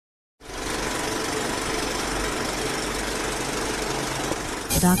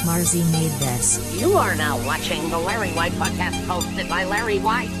Doc Marzi made this. You are now watching the LarriWhyte Podcast hosted by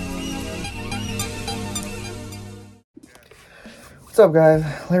LarriWhyte. What's up, guys?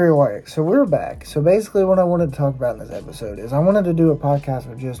 LarriWhyte. So we're back. So basically what I wanted to talk about in this episode is I wanted to do a podcast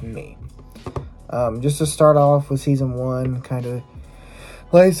with just me. Just to start off with season 1, kind of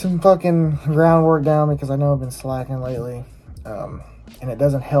lay some fucking groundwork down because I know I've been slacking lately. And it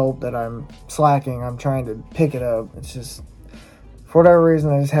doesn't help that I'm slacking. I'm trying to pick it up. It's just, for whatever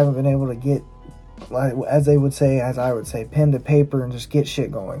reason, I just haven't been able to get, like, as I would say, pen to paper and just get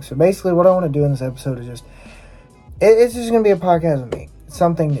shit going. So basically what I want to do in this episode is just, it's just going to be a podcast with me. It's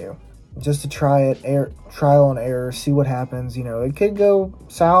something new. Just to try it, trial and error, see what happens. You know, it could go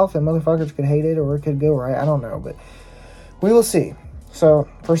south and motherfuckers could hate it, or it could go right. I don't know, but we will see. So,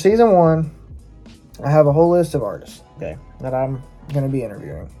 for season 1, I have a whole list of artists, okay, that I'm going to be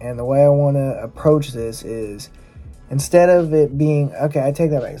interviewing. And the way I want to approach this is, instead of it being, okay, I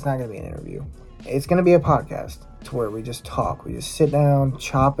take that back, it's not going to be an interview. It's going to be a podcast to where we just talk. We just sit down,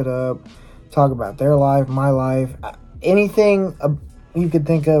 chop it up, talk about their life, my life, anything you could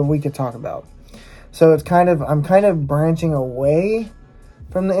think of, we could talk about. So it's I'm kind of branching away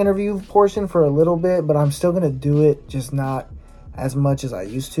from the interview portion for a little bit, but I'm still going to do it, just not as much as I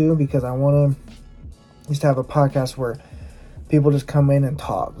used to, because I want to just have a podcast where people just come in and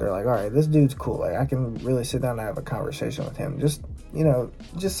talk. They're like, all right, this dude's cool. Like, I can really sit down and have a conversation with him. Just, you know,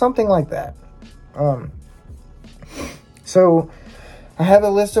 just something like that. So I have a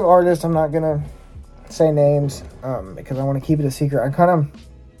list of artists. I'm not going to say names because I want to keep it a secret.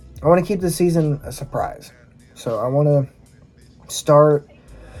 I want to keep the season a surprise. So I want to start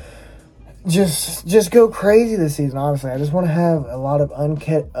just go crazy this season. Honestly, I just want to have a lot of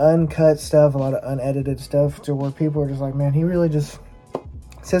uncut stuff, a lot of unedited stuff, to where people are just like, man, he really just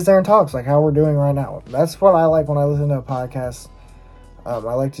sits there and talks like how we're doing right now. That's what I like when I listen to a podcast. I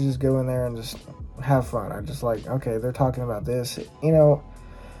like to just go in there and just have fun. I just like, okay, they're talking about this. You know,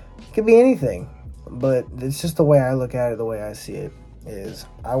 it could be anything. But it's just the way I look at it, the way I see it, is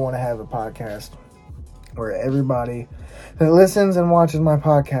I want to have a podcast where everybody that listens and watches my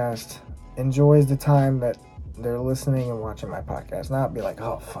podcast enjoys the time that they're listening and watching my podcast. Not be like,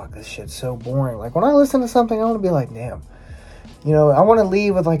 oh, fuck, this shit's so boring. Like, when I listen to something, I want to be like, damn. You know, I want to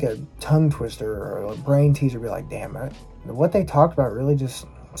leave with like a tongue twister or a brain teaser, be like, damn, what they talked about really just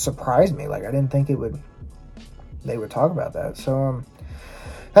surprised me. Like, I didn't think they would talk about that. So,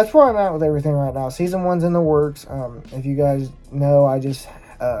 that's where I'm at with everything right now. Season 1's in the works. If you guys know, I just,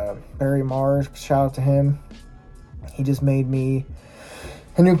 Barry Mars, shout out to him. He just made me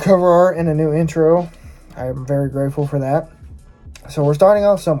a new cover art and a new intro. I'm very grateful for that. So we're starting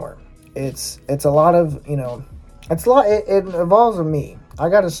off somewhere. It's a lot of, you know, it involves me. I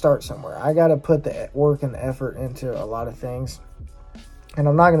got to start somewhere. I got to put the work and the effort into a lot of things. And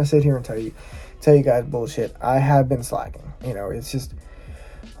I'm not going to sit here and tell you guys bullshit. I have been slacking. You know, it's just,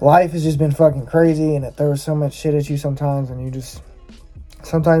 life has just been fucking crazy, and it throws so much shit at you sometimes, and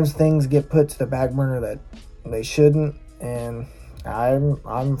sometimes things get put to the back burner that they shouldn't, and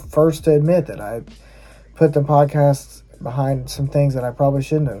I'm first to admit that I put the podcast behind some things that I probably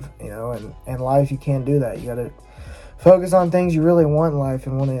shouldn't have, you know, and in life you can't do that. You gotta focus on things you really want in life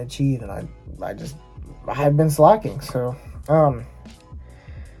and want to achieve, and I have been slacking, so,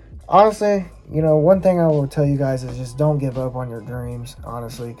 honestly, you know, one thing I will tell you guys is just don't give up on your dreams,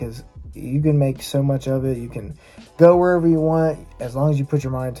 honestly, because you can make so much of it. You can go wherever you want as long as you put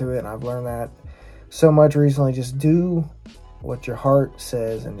your mind to it, and I've learned that so much recently. Just do what your heart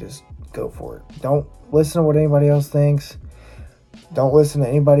says and just go for it. Don't listen to what anybody else thinks. Don't listen to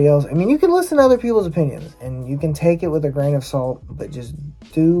anybody else. I mean, you can listen to other people's opinions, and you can take it with a grain of salt, but just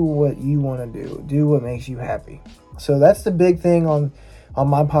do what you want to do. Do what makes you happy. So that's the big thing on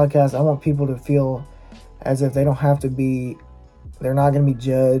my podcast. I want people to feel as if they don't have to be, they're not going to be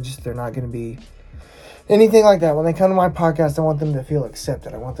judged. They're not going to be anything like that. When they come to my podcast, I want them to feel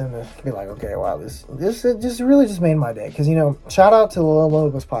accepted. I want them to be like, okay, wow, this just really just made my day. Because, you know, shout out to Lil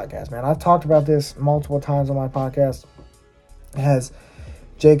Logos podcast, man. I've talked about this multiple times on my podcast. It has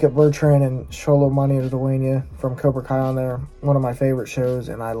Jacob Bertrand and Sholo Mani from Cobra Kai on there. One of my favorite shows,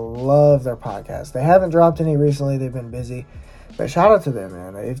 and I love their podcast. They haven't dropped any recently. They've been busy. But shout out to them,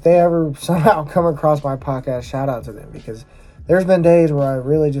 man. If they ever somehow come across my podcast, shout out to them, because there's been days where I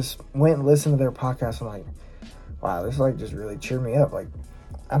really just went and listened to their podcast. I'm like, wow, this like just really cheered me up. Like,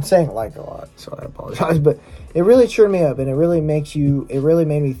 I'm saying like a lot, so I apologize, but it really cheered me up, and it really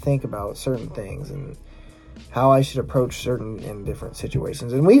made me think about certain things and how I should approach certain and different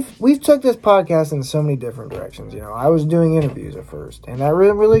situations. And we've took this podcast in so many different directions. You know, I was doing interviews at first, and that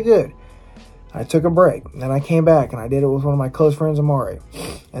really, really good. I took a break. Then I came back and I did it with one of my close friends, Amari.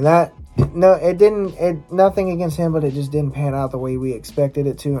 And nothing against him, but it just didn't pan out the way we expected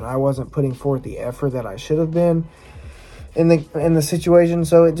it to. And I wasn't putting forth the effort that I should have been in the situation.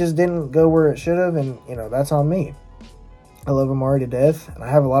 So it just didn't go where it should have. And, that's on me. I love Amari to death. And I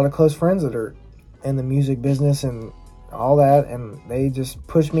have a lot of close friends that are in the music business and all that. And they just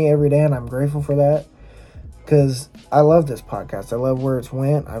push me every day. And I'm grateful for that. Because I love this podcast. I love where it's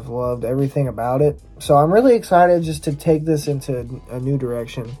went. I've loved everything about it. So I'm really excited just to take this into a new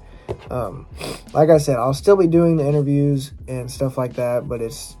direction. Like I said, I'll still be doing the interviews and stuff like that. But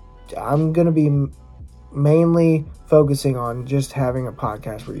I'm going to be mainly focusing on just having a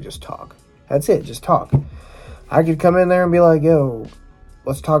podcast where you just talk. That's it. Just talk. I could come in there and be like, yo,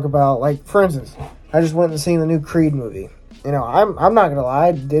 let's talk about, like, for instance, I just went and seen the new Creed movie. I'm not going to lie,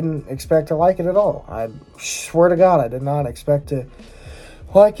 I didn't expect to like it at all. I swear to God, I did not expect to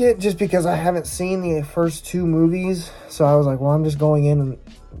like it just because I haven't seen the first two movies. So I was like, well, I'm just going in and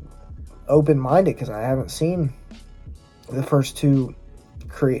open-minded because I haven't seen the first two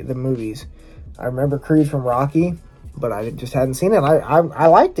the movies. I remember Creed from Rocky, but I just hadn't seen it. I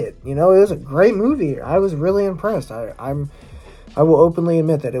liked it. It was a great movie. I was really impressed. I will openly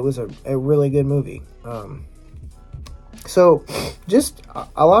admit that it was a really good movie. So, just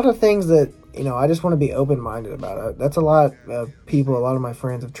a lot of things that, I just want to be open-minded about. That's a lot of people, a lot of my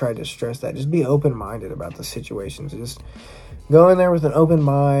friends have tried to stress that. Just be open-minded about the situations. Just go in there with an open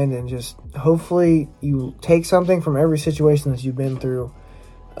mind and just hopefully you take something from every situation that you've been through.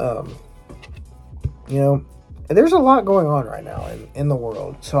 There's a lot going on right now in the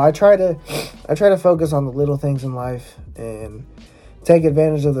world. So I try to focus on the little things in life and take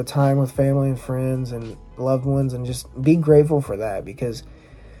advantage of the time with family and friends and loved ones and just be grateful for that, because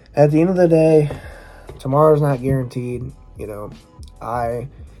at the end of the day, tomorrow's not guaranteed. I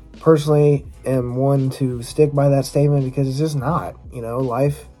personally am one to stick by that statement because it's just not.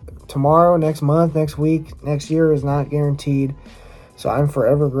 Life tomorrow, next month, next week, next year is not guaranteed. So I'm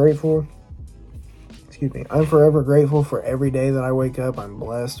forever grateful. I'm forever grateful for every day that I wake up. I'm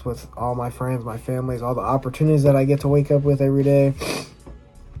blessed with all my friends, my families, all the opportunities that I get to wake up with every day.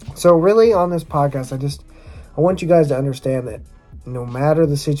 So really on this podcast, I want you guys to understand that no matter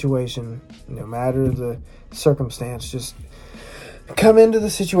the situation, no matter the circumstance, just come into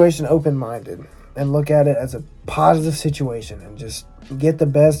the situation open-minded and look at it as a positive situation and just get the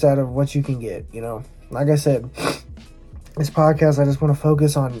best out of what you can get. Like I said, this podcast, I just want to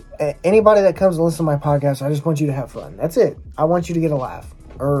focus on anybody that comes to listen to my podcast. I just want you to have fun. That's it. I want you to get a laugh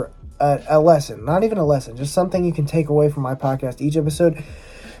or a lesson, not even a lesson, just something you can take away from my podcast each episode.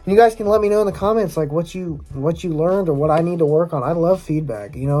 You guys can let me know in the comments, like what you learned or what I need to work on. I love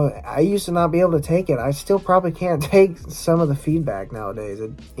feedback. I used to not be able to take it. I still probably can't take some of the feedback nowadays,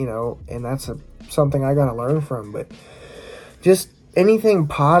 and that's something I got to learn from. But just anything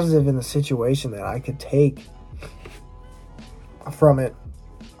positive in the situation that I could take from it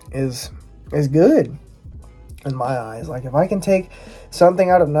is good in my eyes. Like, if I can take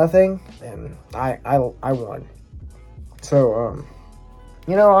something out of nothing, then I won. So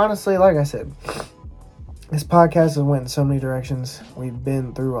honestly, like I said, this podcast has went in so many directions. We've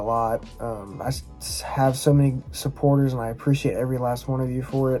been through a lot. I have so many supporters, and I appreciate every last one of you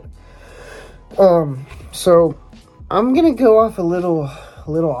for it. So I'm gonna go off a little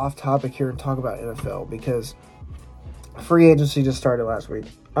off topic here and talk about NFL, because free agency just started last week.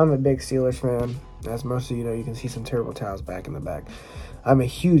 I'm a big Steelers fan. As most of you know, you can see some terrible towels back in the back. I'm a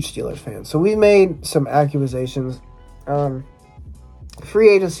huge Steelers fan. So we made some accusations. Free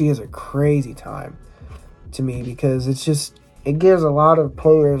agency is a crazy time to me because it gives a lot of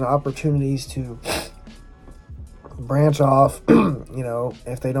players opportunities to branch off,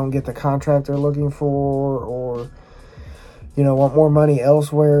 if they don't get the contract they're looking for, or, want more money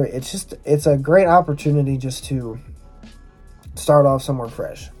elsewhere. It's a great opportunity just to start off somewhere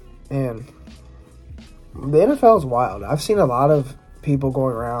fresh. And the NFL is wild. I've seen a lot of people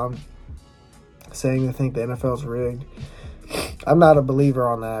going around saying they think the NFL is rigged. I'm not a believer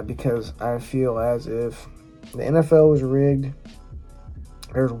on that, because I feel as if the NFL was rigged.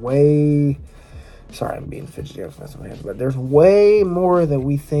 Sorry, I'm being fidgety with my hands, but there's way more that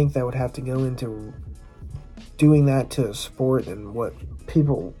we think that would have to go into doing that to a sport than what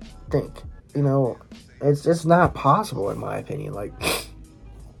people think. It's just not possible, in my opinion. Like,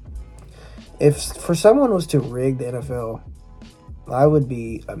 if for someone was to rig the NFL, I would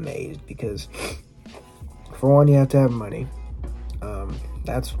be amazed, because for one, you have to have money.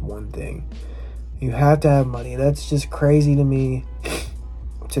 That's one thing. You have to have money. That's just crazy to me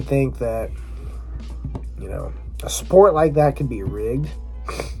to think that, a sport like that could be rigged.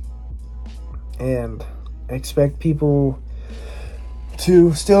 and expect people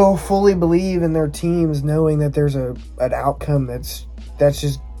to still fully believe in their teams, knowing that there's an outcome that's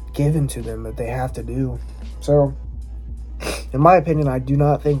just given to them that they have to do. So, in my opinion, I do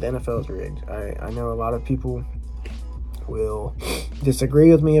not think the NFL is rigged. I know a lot of people will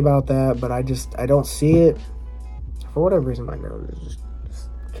disagree with me about that, but I don't see it. For whatever reason, my nose is just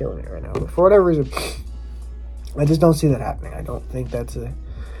killing it right now. But for whatever reason, I just don't see that happening. I don't think that's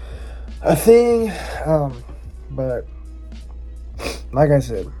a thing. But like I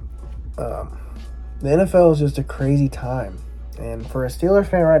said, the NFL is just a crazy time. And for a Steelers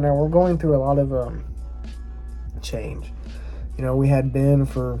fan right now, we're going through a lot of change. You know, we had Ben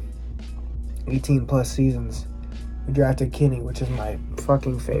for 18 plus seasons. We drafted Kenny, which is my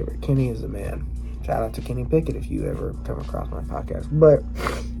fucking favorite. Kenny is the man. Shout out to Kenny Pickett if you ever come across my podcast. But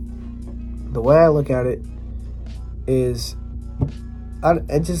the way I look at it is, I don't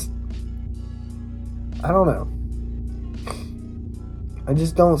know. I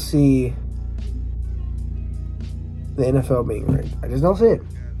just don't see the NFL being rigged. I just don't see it.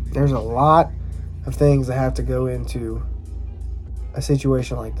 There's a lot of things that have to go into a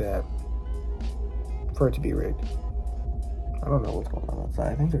situation like that for it to be rigged. I don't know what's going on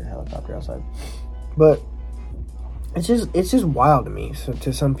outside. I think there's a helicopter outside. But it's just wild to me. So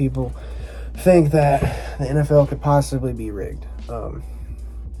to some people think that the NFL could possibly be rigged. I'm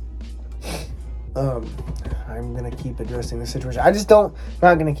going to keep addressing the situation.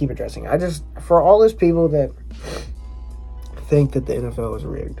 Not going to keep addressing it. For all those people that think that the NFL is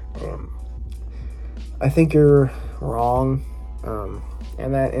rigged, I think you're wrong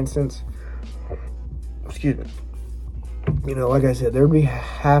in that instance. Excuse me. You know, like I said, there would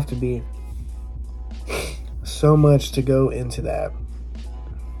have to be so much to go into that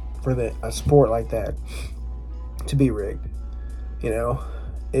for a sport like that to be rigged. You know,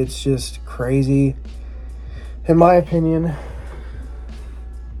 it's just crazy, in my opinion,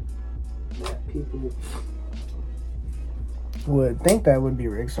 that people would think that would be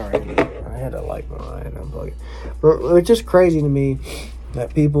rigged. Sorry, I had to light my eye and unplug it. But it's just crazy to me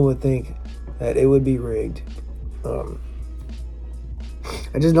that people would think that it would be rigged.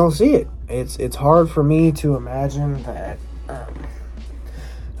 I just don't see it. It's hard for me to imagine that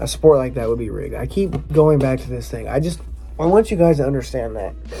a sport like that would be rigged. I keep going back to this thing. I want you guys to understand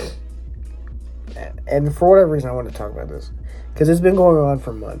that. And for whatever reason, I want to talk about this. Because it's been going on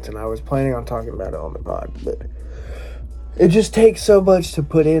for months, and I was planning on talking about it on the pod. But it just takes so much to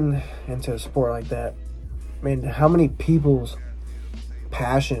put into a sport like that. I mean, how many people's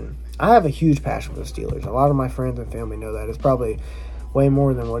passion... I have a huge passion for the Steelers. A lot of my friends and family know that. It's probably way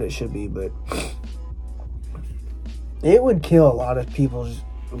more than what it should be, but it would kill a lot of people's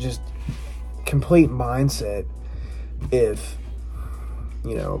just complete mindset if,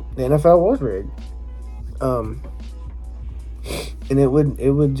 you know, the NFL was rigged. And it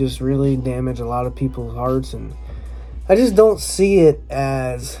would just really damage a lot of people's hearts, and I just don't see it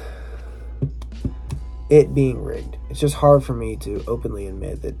as it being rigged. It's just hard for me to openly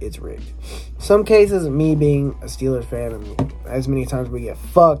admit that it's rigged. Some cases, me being a Steelers fan, and as many times we get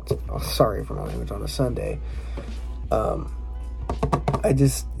fucked, sorry for my language, on a Sunday,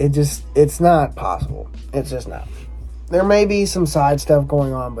 it's not possible. It's just not. There may be some side stuff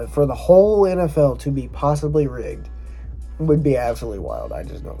going on, but for the whole NFL to be possibly rigged would be absolutely wild. I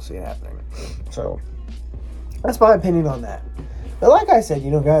just don't see it happening. So, that's my opinion on that. But like I said,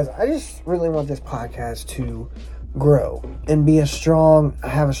 you know, guys, I just really want this podcast to grow and have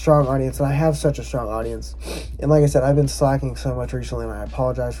a strong audience, and I have such a strong audience. And like I said, I've been slacking so much recently, and I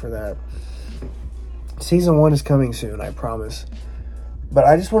apologize for that. Season 1 is coming soon, I promise. But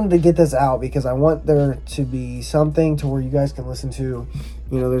I just wanted to get this out because I want there to be something to where you guys can listen to.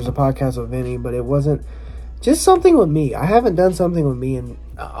 You know, there's a podcast with Vinny, but it wasn't just something with me. I haven't done something with me, and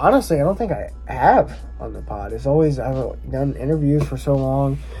honestly, I don't think I have on the pod. It's always, I've done interviews for so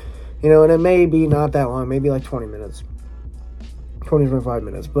long, you know, and it may be not that long, maybe like 20 minutes, 20, 25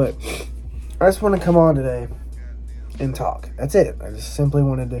 minutes, but I just want to come on today and talk. That's it. I just simply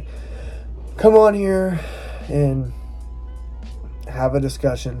wanted to come on here and have a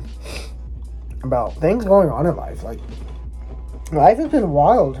discussion about things going on in life. Like, life has been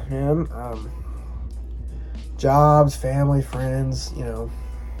wild, man. Jobs, family, friends, you know,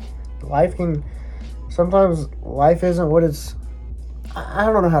 sometimes life isn't what it's, I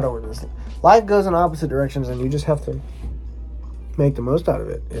don't know how to word this. Life goes in opposite directions, and you just have to make the most out of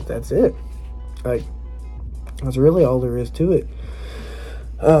it. If that's it. Like, that's really all there is to it.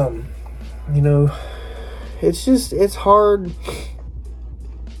 You know, it's hard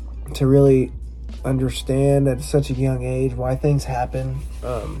to really understand at such a young age why things happen.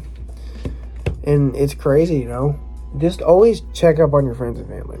 And it's crazy, you know. Just always check up on your friends and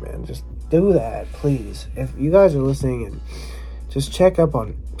family, man. Just do that, please. If you guys are listening, and just check up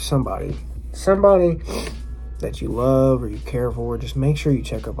on somebody that you love or you care for. Just make sure you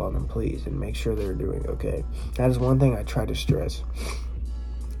check up on them, please, and make sure they're doing okay. That is one thing I try to stress,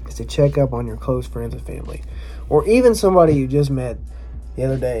 is to check up on your close friends and family, or even somebody you just met the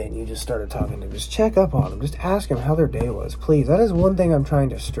other day and you just started talking to them. Just check up on them. Just ask them how their day was, please. That is one thing I'm trying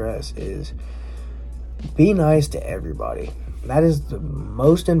to stress, is be nice to everybody. That is the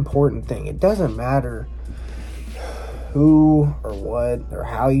most important thing. It doesn't matter who or what or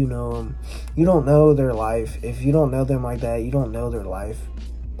how you know them. You don't know their life. If you don't know them like that, you don't know their life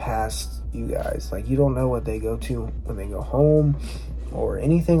past you guys. Like, you don't know what they go to when they go home or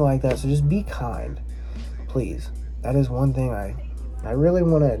anything like that. So just be kind, please. That is one thing I really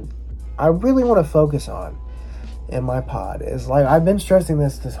want to focus on in my pod. Is like, I've been stressing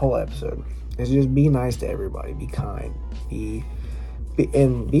this whole episode, is just be nice to everybody, be kind,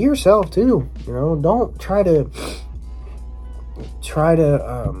 and be yourself too. You know, don't try to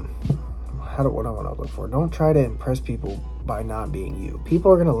what I want to look for. Don't try to impress people by not being you.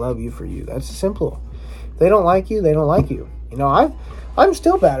 People are gonna love you for you. That's simple. If they don't like you, they don't like you. You know, I'm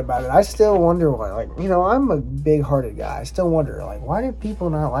still bad about it. I still wonder why. Like, you know, I'm a big-hearted guy. I still wonder, like, why do people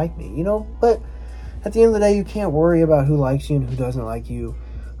not like me? You know, but at the end of the day, you can't worry about who likes you and who doesn't like you,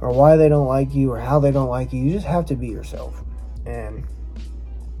 or why they don't like you, or how they don't like you. You just have to be yourself. And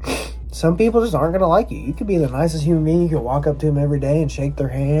some people just aren't going to like you. You could be the nicest human being. You could walk up to them every day and shake their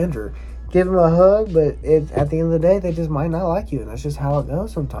hand or give them a hug, but at the end of the day, they just might not like you, and that's just how it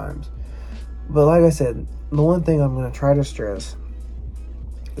goes sometimes. But like I said, the one thing I'm going to try to stress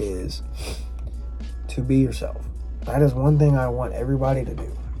is to be yourself. That is one thing I want everybody to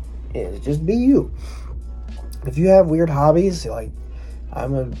do, is just be you. If you have weird hobbies, like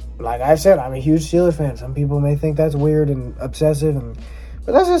I said, I'm a huge Steelers fan. Some people may think that's weird and obsessive,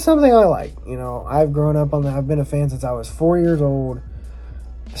 but that's just something I like. You know, I've grown up on that. I've been a fan since I was 4 years old.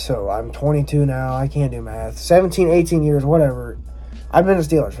 So I'm 22 now. I can't do math. 17, 18 years, whatever. I've been a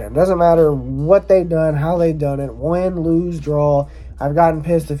Steelers fan. Doesn't matter what they've done, how they've done it, win, lose, draw. I've gotten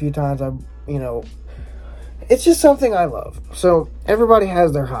pissed a few times. It's just something I love. So everybody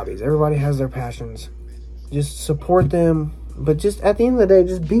has their hobbies. Everybody has their passions. Just support them. But just at the end of the day,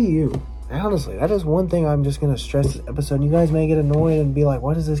 just be you. Honestly, that is one thing I'm just going to stress this episode. You guys may get annoyed and be like,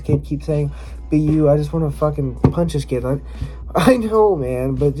 what does this kid keep saying? Be you. I just want to fucking punch this kid. I know,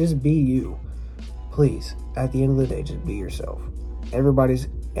 man, but just be you. Please, at the end of the day, just be yourself.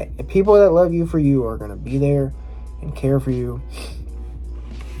 People that love you for you are going to be there and care for you.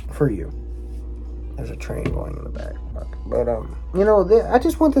 There's a train going in the back. But, I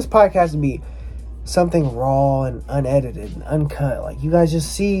just want this podcast to be something raw and unedited and uncut. Like, you guys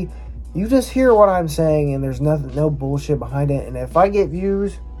just hear what I'm saying, and there's no bullshit behind it. And if I get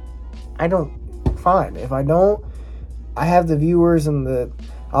views, fine. If I don't, I have the viewers and the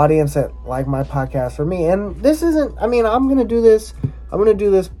audience that like my podcast for me. And this isn't, I'm going to do this. I want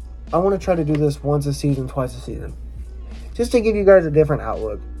to try to do this once a season, twice a season, just to give you guys a different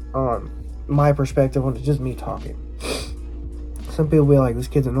outlook on my perspective when it's just me talking. Some people be like, this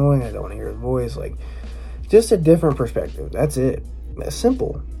kid's annoying, I don't want to hear his voice. Like, just a different perspective. That's it. That's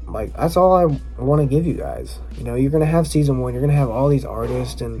simple. Like, that's all I want to give you guys. You know, you're going to have season 1. You're going to have all these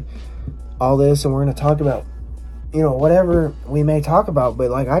artists and all this, and we're going to talk about, whatever we may talk about.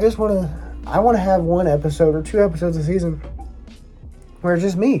 But, like, I want to have 1 episode or 2 episodes a season where it's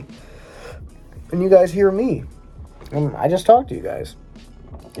just me. And you guys hear me. And I just talk to you guys.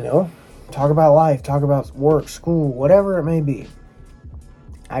 Talk about life, talk about work, school, whatever it may be.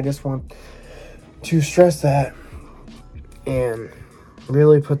 I just want to stress that and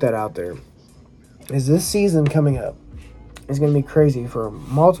really put that out there. Is this season coming up is going to be crazy for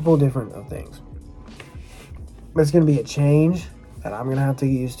multiple different things. But it's going to be a change that I'm going to have to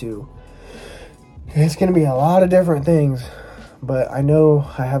get used to. It's going to be a lot of different things. But I know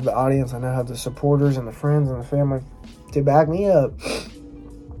I have the audience. I know I have the supporters and the friends and the family to back me up.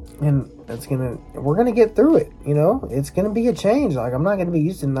 And we're going to get through it, It's going to be a change. Like, I'm not going to be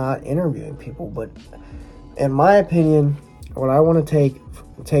used to not interviewing people. But in my opinion, what I want to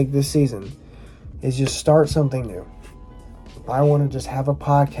take this season is just start something new. I want to just have a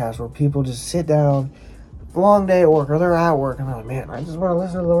podcast where people just sit down, long day at work, or they're at work, and they're like, man, I just want to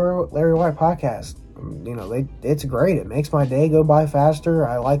listen to the LarriWhyte Podcast. It's great. It makes my day go by faster.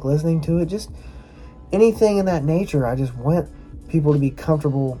 I like listening to it. Just anything in that nature. I just want people to be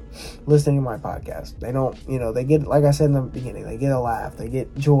comfortable listening to my podcast. They don't, they get, like I said in the beginning, they get a laugh, they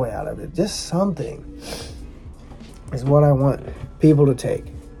get joy out of it. Just something is what I want people to take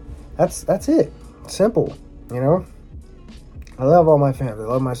that's it. Simple, you know? I love all my fans. I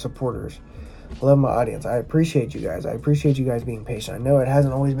love my supporters. I love my audience. I appreciate you guys. I appreciate you guys being patient. I know it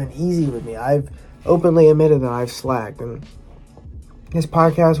hasn't always been easy with me. I've openly admitted that I've slacked, and this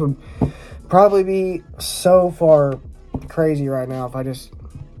podcast would probably be so far crazy right now if I just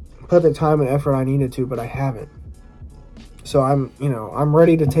put the time and effort I needed to, but I haven't. So I'm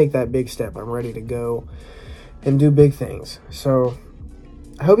ready to take that big step. I'm ready to go and do big things. So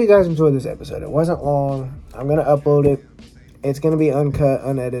I hope you guys enjoyed this episode. It wasn't long. I'm going to upload it. It's going to be uncut,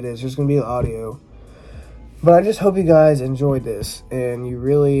 unedited. It's just going to be audio. But I just hope you guys enjoyed this and you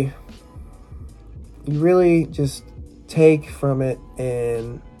really just take from it,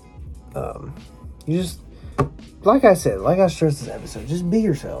 and you just, like I stressed this episode, just be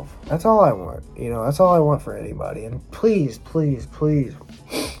yourself. That's all I want. That's all I want for anybody. And please, please, please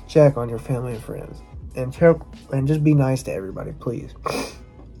check on your family and friends. And just be nice to everybody, please.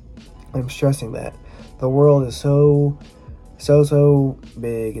 I'm stressing that. The world is so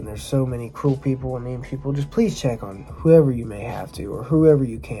big, and there's so many cruel people and mean people. Just please check on whoever you may have to, or whoever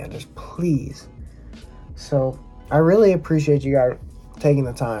you can. Just please. So I really appreciate you guys taking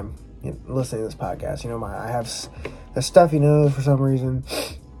the time listening to this podcast. I have a stuffy nose for some reason.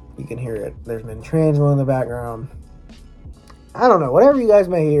 You can hear it. There's been trains going in the background. I don't know. Whatever you guys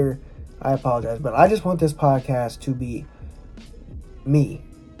may hear, I apologize. But I just want this podcast to be me.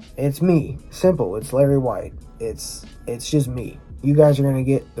 It's me. Simple. It's LarriWhyte. It's just me. You guys are going to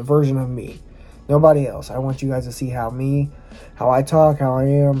get the version of me. Nobody else. I want you guys to see how I talk, how I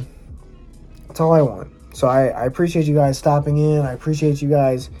am. That's all I want. So I appreciate you guys stopping in. I appreciate you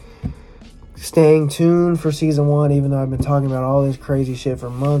guys staying tuned for season 1, even though I've been talking about all this crazy shit for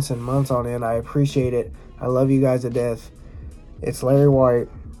months and months on end. I appreciate it. I love you guys to death. It's LarriWhyte.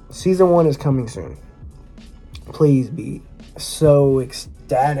 Season 1 is coming soon. Please be so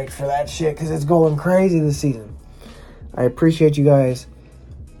ecstatic for that shit, because it's going crazy this season. I appreciate you guys.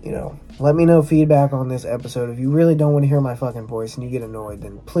 Let me know feedback on this episode. If you really don't want to hear my fucking voice and you get annoyed,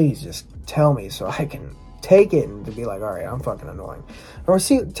 then please just tell me so I can take it and to be like, all right, I'm fucking annoying. Or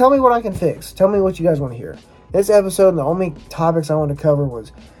tell me what I can fix. Tell me what you guys want to hear. This episode, the only topics I wanted to cover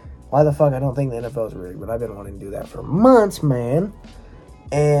was why the fuck I don't think the NFL is rigged, but I've been wanting to do that for months, man.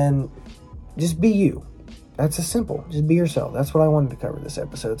 And just be you. That's as simple. Just be yourself. That's what I wanted to cover this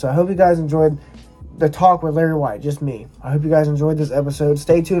episode. So I hope you guys enjoyed the talk with LarriWhyte, just me. I hope you guys enjoyed this episode.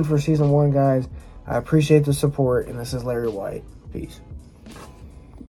 Stay tuned for season 1, guys. I appreciate the support, and this is LarriWhyte. Peace.